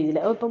ഇല്ലാത്ത രീതിയിൽ,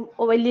 ഇപ്പം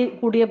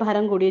വലിയ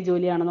ഭാരം കൂടിയ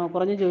ജോലിയാണെന്നോ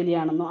കുറഞ്ഞ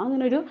ജോലിയാണെന്നോ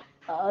അങ്ങനൊരു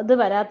ഇത്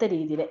വരാത്ത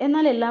രീതിയിൽ,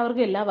 എന്നാൽ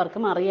എല്ലാവർക്കും എല്ലാ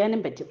വർക്കും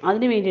അറിയാനും പറ്റും.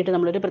 അതിന് വേണ്ടിയിട്ട്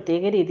നമ്മളൊരു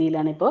പ്രത്യേക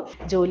രീതിയിലാണ് ഇപ്പോൾ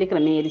ജോലി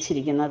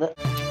ക്രമീകരിച്ചിരിക്കുന്നത്.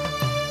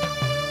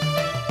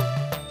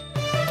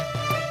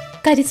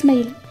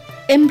 കരിസ്മയിൽ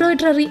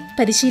എംബ്രോയ്ഡറി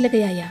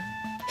പരിശീലകയായ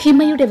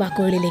ഹിമയുടെ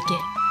വാക്കുകളിലേക്ക്.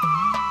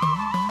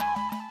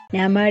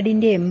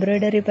 നാബാർഡിന്റെ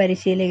എംബ്രോയ്ഡറി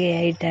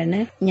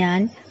പരിശീലകയായിട്ടാണ്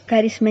ഞാൻ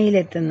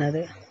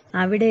കരിസ്മയിലെത്തുന്നത്.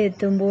 അവിടെ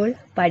എത്തുമ്പോൾ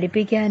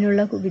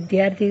പഠിപ്പിക്കാനുള്ള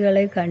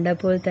വിദ്യാർത്ഥികളെ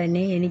കണ്ടപ്പോൾ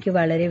തന്നെ എനിക്ക്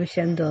വളരെ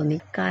വിഷമം തോന്നി.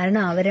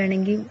 കാരണം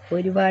അവരാണെങ്കിൽ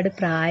ഒരുപാട്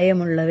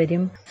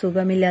പ്രായമുള്ളവരും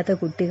സുഖമില്ലാത്ത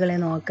കുട്ടികളെ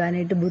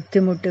നോക്കാനായിട്ട്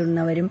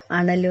ബുദ്ധിമുട്ടുന്നവരും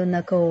ആണല്ലോ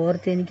എന്നൊക്കെ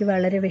ഓർത്ത് എനിക്ക്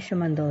വളരെ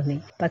വിഷമം തോന്നി.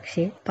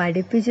 പക്ഷെ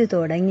പഠിപ്പിച്ചു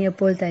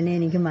തുടങ്ങിയപ്പോൾ തന്നെ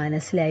എനിക്ക്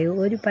മനസ്സിലായി,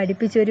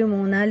 പഠിപ്പിച്ചൊരു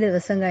 3-4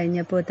 ദിവസം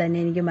കഴിഞ്ഞപ്പോൾ തന്നെ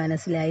എനിക്ക്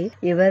മനസ്സിലായി,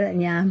 ഇവർ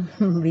ഞാൻ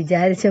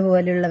വിചാരിച്ച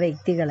പോലുള്ള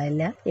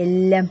വ്യക്തികളല്ല.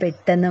 എല്ലാം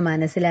പെട്ടെന്ന്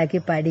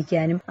മനസ്സിലാക്കി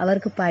പഠിക്കാനും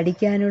അവർക്ക്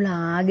പഠിക്കാനുള്ള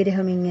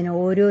ആഗ്രഹം, ഇങ്ങനെ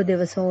ഓരോ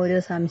ദിവസം ഓരോ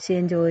സംശയം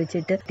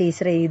ചോദിച്ചിട്ട്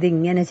ടീച്ചറെ ഇത്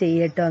ഇങ്ങനെ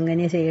ചെയ്യട്ടോ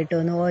അങ്ങനെ ചെയ്യട്ടോ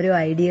എന്ന് ഓരോ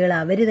ഐഡിയകൾ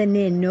അവർ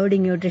തന്നെ എന്നോട്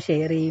ഇങ്ങോട്ട്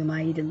ഷെയർ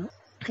ചെയ്യുമായിരുന്നു.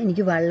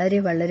 എനിക്ക് വളരെ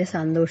വളരെ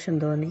സന്തോഷം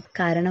തോന്നി.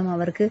 കാരണം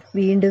അവർക്ക്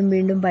വീണ്ടും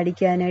വീണ്ടും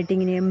പഠിക്കാനായിട്ട്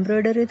ഇങ്ങനെ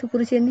എംബ്രോയ്ഡറിയെ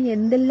കുറിച്ച്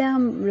എന്തെല്ലാം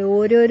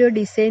ഓരോരോ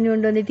ഡിസൈൻ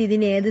കൊണ്ടുവന്നിട്ട്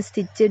ഇതിന് ഏത്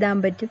സ്റ്റിച്ച് ഇടാൻ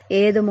പറ്റും,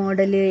 ഏത്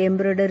മോഡൽ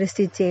എംബ്രോയ്ഡറി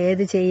സ്റ്റിച്ച്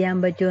ഏത് ചെയ്യാൻ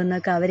പറ്റും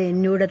എന്നൊക്കെ അവർ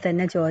എന്നോട്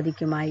തന്നെ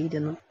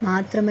ചോദിക്കുമായിരുന്നു.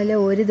 മാത്രമല്ല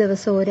ഒരു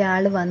ദിവസം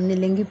ഒരാൾ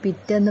വന്നില്ലെങ്കിൽ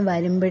പിറ്റേന്ന്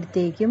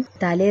വരുമ്പോഴത്തേക്കും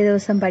തലേ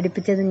ദിവസം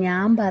പഠിപ്പിച്ചത്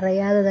ഞാൻ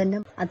പറയാതെ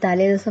തന്നെ ആ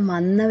തലേ ദിവസം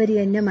വന്നവർ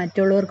തന്നെ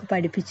മറ്റുള്ളവർക്ക്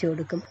പഠിപ്പിച്ചു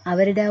കൊടുക്കും.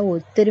 അവരുടെ ആ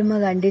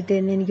ഒത്തൊരുമ കണ്ടിട്ട്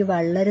തന്നെ എനിക്ക്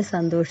വളരെ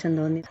സന്തോഷം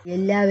തോന്നി.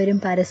 എല്ലാവരും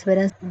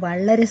പരസ്പരം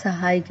വളരെ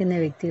സഹായിക്കുന്ന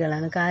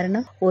വ്യക്തികളാണ്.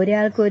 കാരണം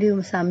ഒരാൾക്കൊരു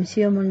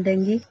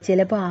സംശയമുണ്ടെങ്കിൽ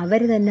ചിലപ്പോൾ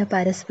അവർ തന്നെ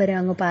പരസ്പരം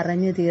അങ്ങ്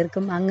പറഞ്ഞു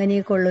തീർക്കും.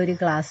 അങ്ങനെയൊക്കെ ഉള്ള ഒരു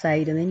ക്ലാസ്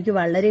ആയിരുന്നു. എനിക്ക്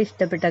വളരെ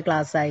ഇഷ്ടപ്പെട്ട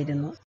ക്ലാസ്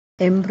ആയിരുന്നു.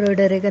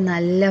 എംബ്രോയ്ഡറി ഒക്കെ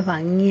നല്ല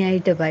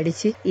ഭംഗിയായിട്ട്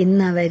പഠിച്ച്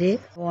ഇന്നവര്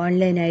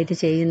ഓൺലൈനായിട്ട്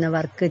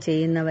വർക്ക്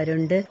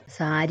ചെയ്യുന്നവരുണ്ട്,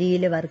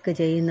 സാരിയിൽ വർക്ക്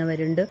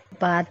ചെയ്യുന്നവരുണ്ട്,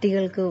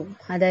 പാർട്ടികൾക്ക്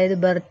അതായത്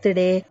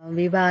ബർത്ത്ഡേ,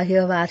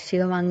 വിവാഹ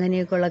വാർഷികം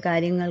അങ്ങനെയൊക്കെയുള്ള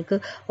കാര്യങ്ങൾക്ക്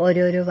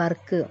ഓരോരോ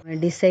വർക്ക്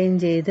ഡിസൈൻ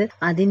ചെയ്ത്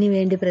അതിനു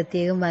വേണ്ടി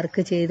പ്രത്യേകം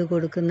വർക്ക് ചെയ്ത്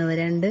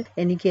കൊടുക്കുന്നവരുണ്ട്.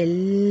 എനിക്ക്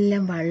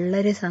എല്ലാം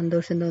വളരെ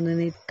സന്തോഷം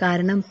തോന്നുന്നു.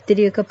 കാരണം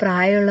ഇത്തിരിയൊക്കെ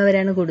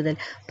പ്രായമുള്ളവരാണ് കൂടുതൽ.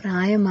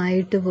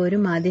 പ്രായമായിട്ട്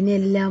പോലും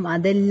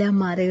അതെല്ലാം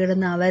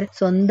മറികടന്ന് അവർ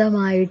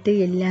സ്വന്തമായിട്ട്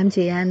എല്ലാം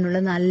ചെയ്യാനുള്ള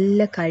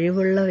നല്ല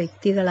കഴിവുള്ള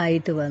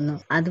വ്യക്തികളായിട്ട് വന്നു.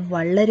 അത്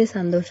വളരെ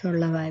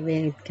സന്തോഷമുള്ള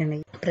വ്യക്തിയാണ്.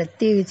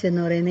 പ്രത്യേകിച്ച്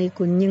എന്ന് പറയുന്നത് ഈ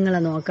കുഞ്ഞുങ്ങളെ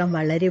നോക്കാൻ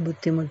വളരെ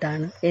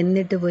ബുദ്ധിമുട്ടാണ്.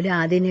 എന്നിട്ട് പോലും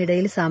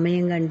അതിനിടയിൽ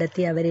സമയം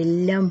കണ്ടെത്തി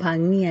അവരെല്ലാം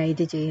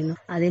ഭംഗിയായിട്ട് ചെയ്യുന്നു.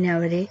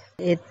 അതിനവരെ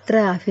എത്ര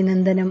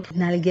അഭിനന്ദനം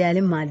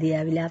നൽകിയാലും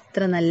മതിയാവില്ല.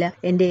 അത്ര നല്ല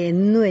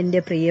എന്നും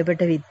എൻ്റെ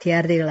പ്രിയപ്പെട്ട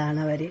വിദ്യാർത്ഥികളാണ്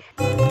അവര്.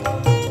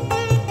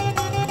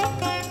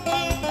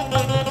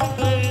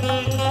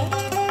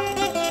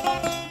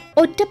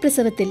 ഒറ്റ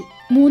പ്രസവത്തിൽ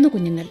 3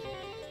 കുഞ്ഞുങ്ങൾ.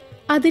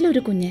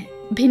 അതിലൊരു കുഞ്ഞ്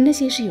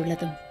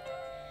ഭിന്നശേഷിയുള്ളതും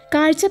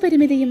കാഴ്ച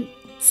പരിമിതിയും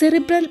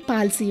സെറിബ്രൽ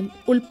പാൽസിയും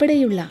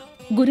ഉൾപ്പെടെയുള്ള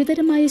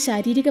ഗുരുതരമായ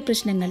ശാരീരിക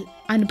പ്രശ്നങ്ങൾ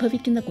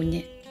അനുഭവിക്കുന്ന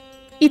കുഞ്ഞ്.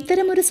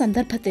 ഇത്തരമൊരു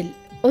സന്ദർഭത്തിൽ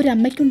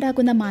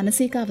ഒരമ്മയ്ക്കുണ്ടാകുന്ന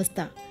മാനസികാവസ്ഥ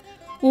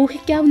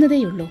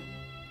ഊഹിക്കാവുന്നതേയുള്ളൂ.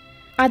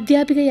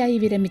 അധ്യാപികയായി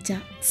വിരമിച്ച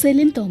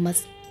സെലിൻ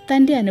തോമസ്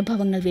തന്റെ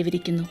അനുഭവങ്ങൾ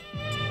വിവരിക്കുന്നു.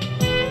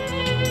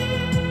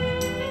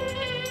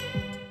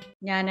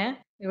 ഞാൻ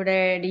ഇവിടെ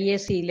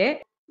DACയിലെ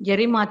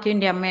ജെറി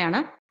മാത്യുവിൻ്റെ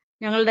അമ്മയാണ്.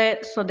 ഞങ്ങളുടെ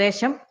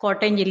സ്വദേശം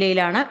കോട്ടയം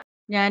ജില്ലയിലാണ്.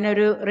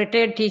 ഞാനൊരു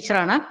റിട്ടയർഡ്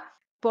ടീച്ചറാണ്.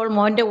 ഇപ്പോൾ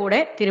മോൻ്റെ കൂടെ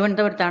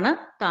തിരുവനന്തപുരത്താണ്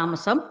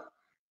താമസം.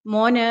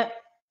 മോന്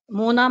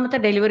 3ാമത്തെ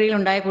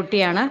ഡെലിവറിയിലുണ്ടായ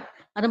കുട്ടിയാണ്.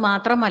 അത്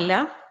മാത്രമല്ല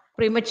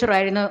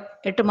പ്രീമച്വറായിരുന്നു,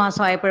 8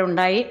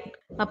 മാസമായപ്പോഴുണ്ടായി.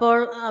 അപ്പോൾ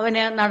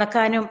അവന്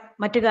നടക്കാനും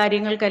മറ്റു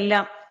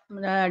കാര്യങ്ങൾക്കെല്ലാം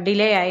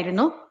ഡിലേ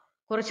ആയിരുന്നു.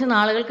 കുറച്ച്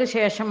നാളുകൾക്ക്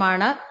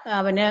ശേഷമാണ്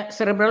അവന്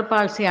സെറിബ്രൽ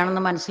പാൾസി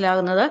ആണെന്ന്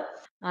മനസ്സിലാകുന്നത്.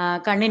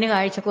 കണ്ണിന്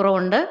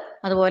കാഴ്ചക്കുറവുണ്ട്,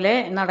 അതുപോലെ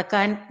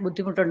നടക്കാൻ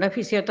ബുദ്ധിമുട്ടുണ്ട്.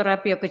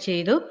 ഫിസിയോതെറാപ്പിയൊക്കെ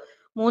ചെയ്തു.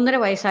 3.5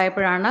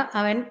 വയസ്സായപ്പോഴാണ്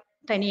അവൻ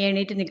തനിയെ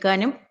എണീറ്റ്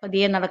നിൽക്കാനും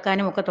പതിയെ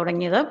നടക്കാനും ഒക്കെ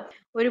തുടങ്ങിയത്.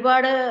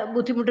 ഒരുപാട്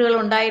ബുദ്ധിമുട്ടുകൾ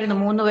ഉണ്ടായിരുന്നു.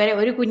 3 പേരെ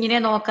ഒരു കുഞ്ഞിനെ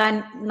നോക്കാൻ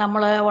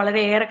നമ്മൾ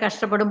വളരെയേറെ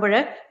കഷ്ടപ്പെടുമ്പോൾ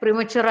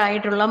പ്രീമച്വർ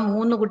ആയിട്ടുള്ള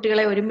 3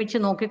 കുട്ടികളെ ഒരുമിച്ച്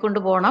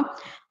നോക്കിക്കൊണ്ടു പോകണം.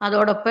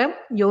 അതോടൊപ്പം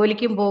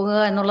ജോലിക്കും പോകുക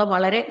എന്നുള്ള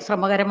വളരെ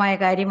ശ്രമകരമായ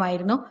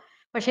കാര്യമായിരുന്നു.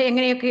 പക്ഷെ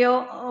എങ്ങനെയൊക്കെയോ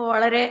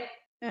വളരെ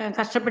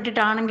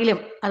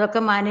കഷ്ടപ്പെട്ടിട്ടാണെങ്കിലും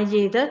അതൊക്കെ മാനേജ്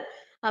ചെയ്ത്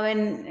അവൻ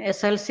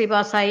SLC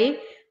പാസ്സായി.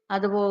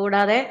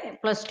 അതുകൂടാതെ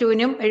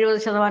 +2-നും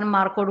 70%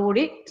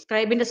 മാർക്കോടുകൂടി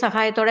സ്ക്രൈബിന്റെ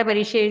സഹായത്തോടെ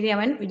പരീക്ഷ എഴുതി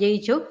അവൻ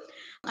വിജയിച്ചു.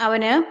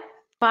 അവന്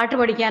പാട്ട്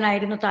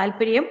പഠിക്കാനായിരുന്നു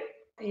താല്പര്യം.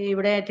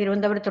 ഇവിടെ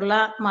തിരുവനന്തപുരത്തുള്ള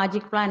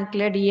മാജിക്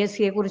പ്ലാനറ്റിലെ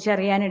DSCയെ കുറിച്ച്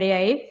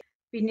അറിയാനിടയായി.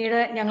 പിന്നീട്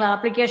ഞങ്ങൾ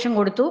ആപ്ലിക്കേഷൻ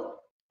കൊടുത്തു.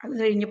 അത്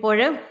കഴിഞ്ഞപ്പോൾ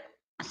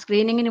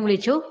സ്ക്രീനിങ്ങിന്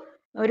വിളിച്ചു.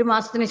 ഒരു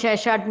മാസത്തിന്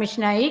ശേഷം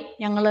അഡ്മിഷനായി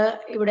ഞങ്ങൾ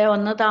ഇവിടെ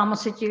വന്ന്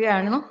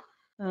താമസിക്കുകയാണ്.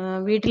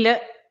 വീട്ടിൽ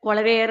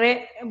വളരെയേറെ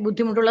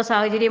ബുദ്ധിമുട്ടുള്ള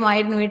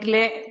സാഹചര്യമായിരുന്നു.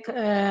 വീട്ടിലെ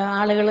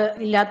ആളുകൾ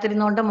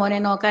ഇല്ലാതിരുന്നുകൊണ്ട് മോനെ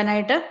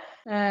നോക്കാനായിട്ട്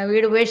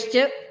വീട്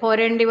ഉപേക്ഷിച്ച്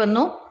പോരേണ്ടി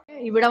വന്നു.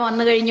 ഇവിടെ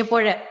വന്നു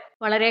കഴിഞ്ഞപ്പോൾ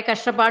വളരെ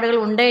കഷ്ടപ്പാടുകൾ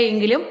ഉണ്ട്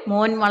എങ്കിലും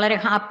മോൻ വളരെ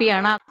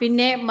ഹാപ്പിയാണ്.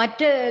 പിന്നെ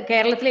മറ്റ്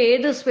കേരളത്തിലെ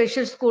ഏത്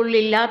സ്പെഷ്യൽ സ്കൂളിൽ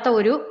ഇല്ലാത്ത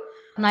ഒരു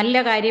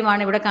നല്ല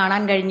കാര്യമാണ് ഇവിടെ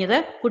കാണാൻ കഴിഞ്ഞത്.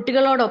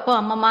 കുട്ടികളോടൊപ്പം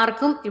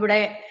അമ്മമാർക്കും ഇവിടെ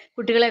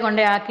കുട്ടികളെ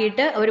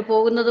കൊണ്ടാക്കിയിട്ട് അവർ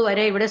പോകുന്നത്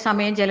വരെ ഇവിടെ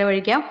സമയം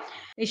ചെലവഴിക്കാം.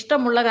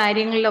 ഇഷ്ടമുള്ള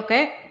കാര്യങ്ങളിലൊക്കെ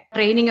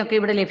ട്രെയിനിങ് ഒക്കെ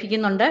ഇവിടെ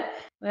ലഭിക്കുന്നുണ്ട്.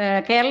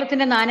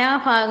 കേരളത്തിന്റെ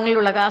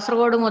നാനാഭാഗങ്ങളിലുള്ള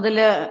കാസർഗോഡ് മുതൽ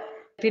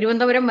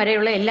തിരുവനന്തപുരം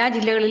വരെയുള്ള എല്ലാ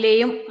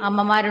ജില്ലകളിലെയും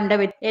അമ്മമാരുണ്ട്.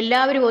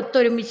 എല്ലാവരും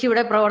ഒത്തൊരുമിച്ച്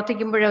ഇവിടെ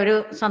പ്രവർത്തിക്കുമ്പോഴൊരു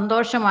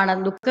സന്തോഷമാണ്.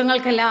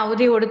 ദുഃഖങ്ങൾക്കെല്ലാം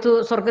അവധി കൊടുത്തു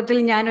സ്വർഗത്തിൽ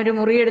ഞാനൊരു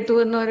മുറിയെടുത്തു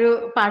എന്നൊരു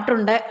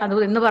പാട്ടുണ്ട്. അത്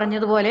എന്ന്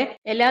പറഞ്ഞതുപോലെ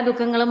എല്ലാ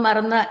ദുഃഖങ്ങളും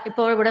മറന്ന്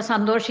ഇപ്പോൾ ഇവിടെ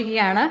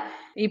സന്തോഷിക്കുകയാണ്.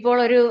 ഇപ്പോൾ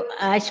ഒരു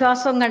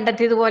ആശ്വാസം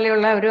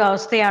കണ്ടെത്തിയതുപോലെയുള്ള ഒരു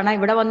അവസ്ഥയാണ്.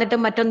 ഇവിടെ വന്നിട്ട്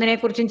മറ്റൊന്നിനെ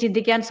കുറിച്ചും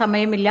ചിന്തിക്കാൻ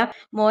സമയമില്ല.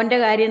 മോന്റെ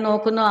കാര്യം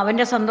നോക്കുന്നു,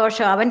 അവന്റെ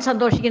സന്തോഷം, അവൻ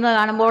സന്തോഷിക്കുന്നത്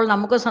കാണുമ്പോൾ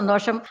നമുക്ക്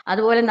സന്തോഷം.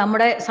 അതുപോലെ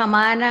നമ്മുടെ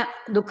സമാന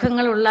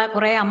ദുഃഖങ്ങളുള്ള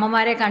കുറെ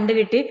അമ്മമാരെ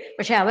കണ്ടുകിട്ടി.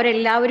 പക്ഷെ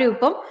അവരെല്ലാവരും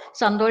ഇപ്പം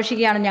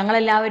സന്തോഷിക്കുകയാണ്.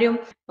 ഞങ്ങളെല്ലാവരും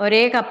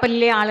ഒരേ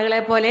കപ്പലിലെ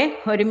ആളുകളെ പോലെ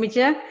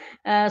ഒരുമിച്ച്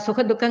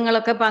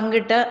സുഖദുഃഖങ്ങളൊക്കെ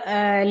പങ്കിട്ട്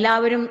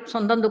എല്ലാവരും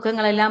സ്വന്തം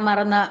ദുഃഖങ്ങളെല്ലാം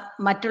മറന്ന്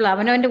മറ്റുള്ള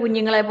അവനവന്റെ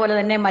കുഞ്ഞുങ്ങളെ പോലെ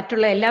തന്നെ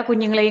മറ്റുള്ള എല്ലാ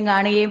കുഞ്ഞുങ്ങളെയും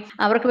കാണുകയും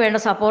അവർക്ക് വേണ്ട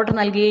സപ്പോർട്ട്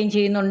നൽകുകയും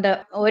ചെയ്യുന്നുണ്ട്.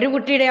 ഒരു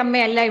കുട്ടിയുടെ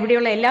അമ്മയല്ല,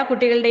 ഇവിടെയുള്ള എല്ലാ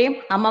കുട്ടികളുടെയും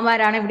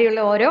അമ്മമാരാണ്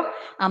ഇവിടെയുള്ള ഓരോ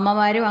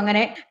അമ്മമാരും.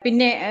 അങ്ങനെ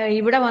പിന്നെ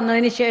ഇവിടെ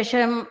വന്നതിന്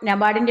ശേഷം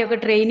നബാർഡിന്റെ ഒക്കെ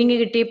ട്രെയിനിങ്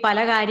കിട്ടി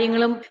പല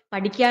കാര്യങ്ങളും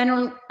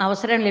പഠിക്കാനും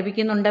അവസരം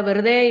ലഭിക്കുന്നുണ്ട്.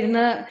 വെറുതെ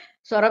ഇരുന്ന്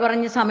സൊറ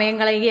പറഞ്ഞ് സമയം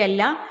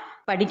കളയുകയല്ല,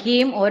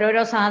 പഠിക്കുകയും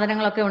ഓരോരോ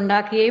സാധനങ്ങളൊക്കെ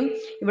ഉണ്ടാക്കുകയും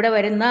ഇവിടെ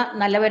വരുന്ന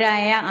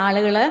നല്ലവരായ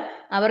ആളുകൾ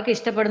അവർക്ക്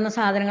ഇഷ്ടപ്പെടുന്ന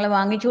സാധനങ്ങൾ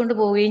വാങ്ങിച്ചുകൊണ്ട്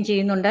പോവുകയും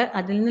ചെയ്യുന്നുണ്ട്.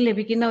 അതിൽ നിന്ന്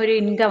ലഭിക്കുന്ന ഒരു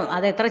ഇൻകം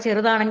അത് എത്ര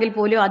ചെറുതാണെങ്കിൽ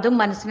പോലും അതും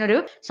മനസ്സിനൊരു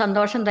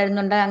സന്തോഷം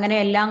തരുന്നുണ്ട്. അങ്ങനെ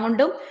എല്ലാം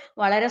കൊണ്ടും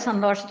വളരെ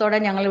സന്തോഷത്തോടെ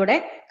ഞങ്ങളിവിടെ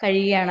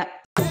കഴിയുകയാണ്.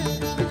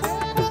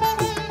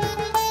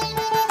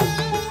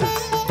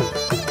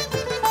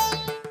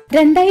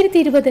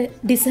 2020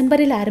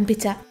 ഡിസംബറിൽ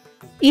ആരംഭിച്ച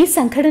ഈ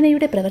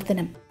സംഘടനയുടെ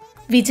പ്രവർത്തനം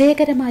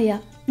വിജയകരമായ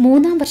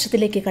 3-ാം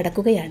വർഷത്തിലേക്ക്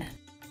കടക്കുകയാണ്.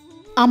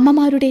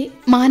 അമ്മമാരുടെ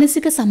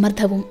മാനസിക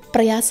സമ്മർദ്ദവും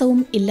പ്രയാസവും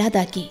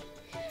ഇല്ലാതാക്കി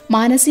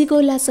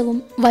മാനസികോല്ലാസവും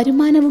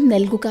വരുമാനവും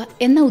നൽകുക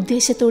എന്ന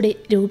ഉദ്ദേശത്തോടെ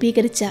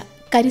രൂപീകരിച്ച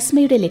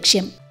കരിസ്മയുടെ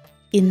ലക്ഷ്യം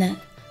ഇന്ന്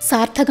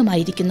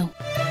സാർത്ഥകമായിരിക്കുന്നു.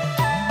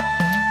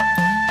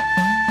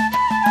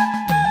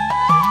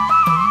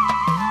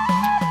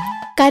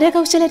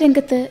 കരകൗശല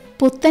രംഗത്ത്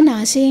പുത്തൻ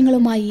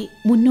ആശയങ്ങളുമായി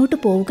മുന്നോട്ടു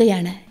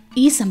പോവുകയാണ്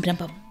ഈ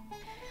സംരംഭം.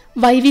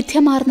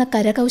 വൈവിധ്യമാർന്ന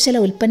കരകൗശല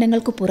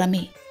ഉൽപ്പന്നങ്ങൾക്കു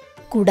പുറമെ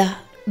കുട,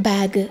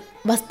 ബാഗ്,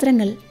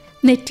 വസ്ത്രങ്ങൾ,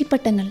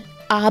 നെറ്റിപ്പട്ടങ്ങൾ,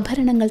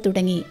 ആഭരണങ്ങൾ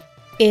തുടങ്ങി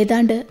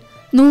ഏതാണ്ട്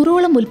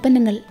 100ഓളം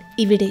ഉൽപ്പന്നങ്ങൾ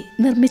ഇവിടെ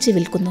നിർമ്മിച്ചു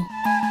വിൽക്കുന്നു.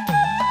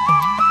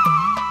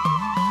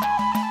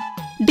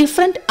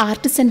 ഡിഫറൻറ്റ്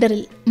ആർട്ട്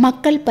സെന്ററിൽ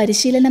മക്കൾ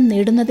പരിശീലനം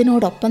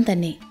നേടുന്നതിനോടൊപ്പം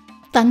തന്നെ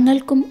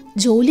തങ്ങൾക്കും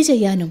ജോലി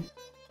ചെയ്യാനും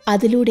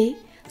അതിലൂടെ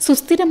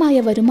സുസ്ഥിരമായ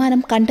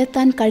വരുമാനം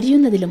കണ്ടെത്താൻ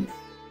കഴിയുന്നതിലും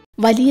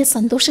വലിയ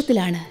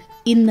സന്തോഷത്തിലാണ്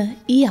ഇന്ന്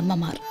ഈ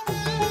അമ്മമാർ.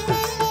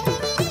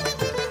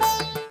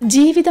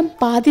 ജീവിതം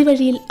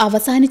പാതിവഴിയിൽ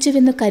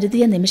അവസാനിച്ചുവെന്ന്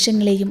കരുതിയ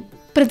നിമിഷങ്ങളെയും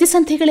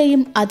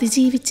പ്രതിസന്ധികളെയും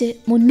അതിജീവിച്ച്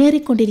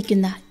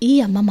മുന്നേറിക്കൊണ്ടിരിക്കുന്ന ഈ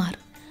അമ്മമാർ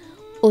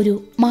ഒരു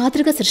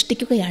മാതൃക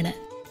സൃഷ്ടിക്കുകയാണ്.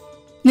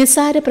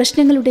 നിസ്സാര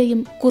പ്രശ്നങ്ങളുടെയും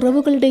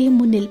കുറവുകളുടെയും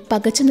മുന്നിൽ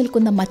പകച്ചു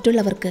നിൽക്കുന്ന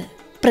മറ്റുള്ളവർക്ക്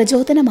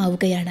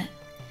പ്രചോദനമാവുകയാണ്.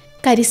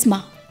 കരിസ്മ,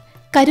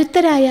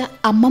 കരുത്തരായ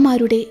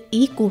അമ്മമാരുടെ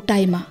ഈ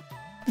കൂട്ടായ്മ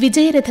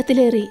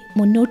വിജയരഥത്തിലേറി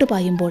മുന്നോട്ടു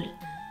പായുമ്പോൾ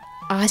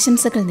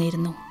ആശംസകൾ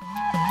നേരുന്നു.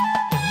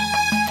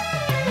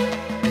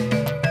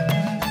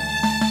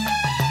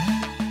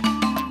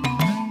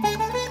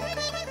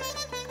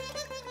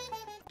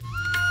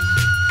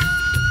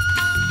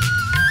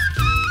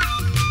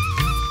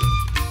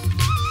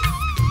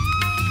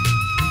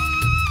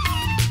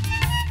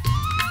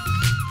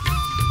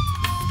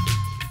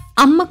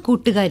 അമ്മ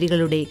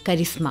കൂട്ടുകാരികളുടെ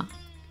കരിസ്മ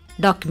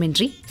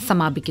ഡോക്യുമെന്ററി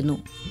സമാപിക്കുന്നു.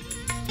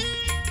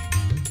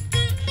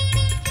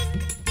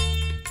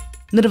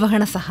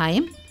 നിർവഹണ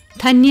സഹായം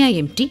ധന്യ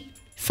MT,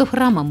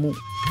 സുഹ്റ മമ്മു.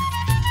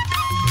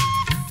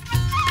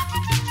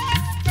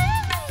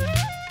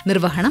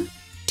 നിർവഹണം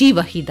T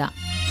വഹീദ.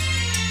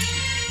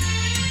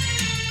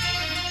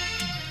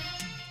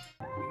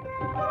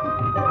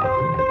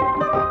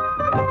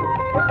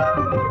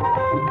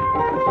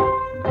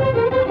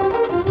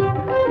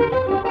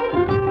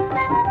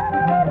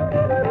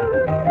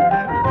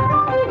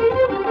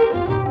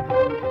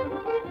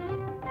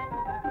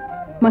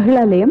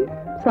 മഹിളാലയം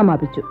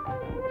സമാപിച്ചു.